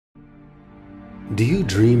Do you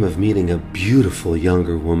dream of meeting a beautiful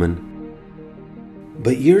younger woman?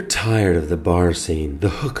 But you're tired of the bar scene, the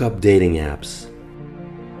hookup dating apps,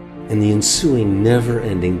 and the ensuing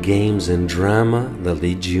never-ending games and drama that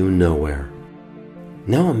lead you nowhere.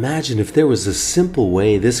 Now imagine if there was a simple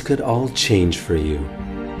way this could all change for you.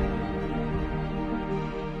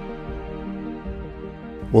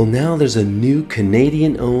 Well, now there's a new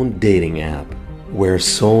Canadian-owned dating app where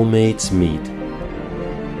soulmates meet,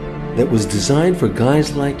 that was designed for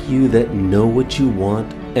guys like you that know what you want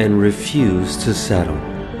and refuse to settle.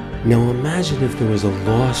 Now imagine if there was a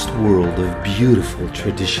lost world of beautiful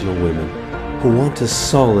traditional women who want a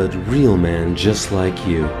solid, real man just like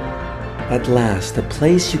you. At last, a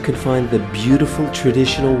place you can find the beautiful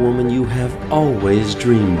traditional woman you have always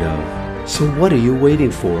dreamed of. So what are you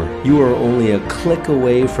waiting for? You are only a click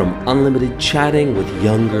away from unlimited chatting with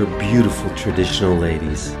younger, beautiful traditional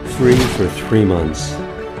ladies. Free for 3 months.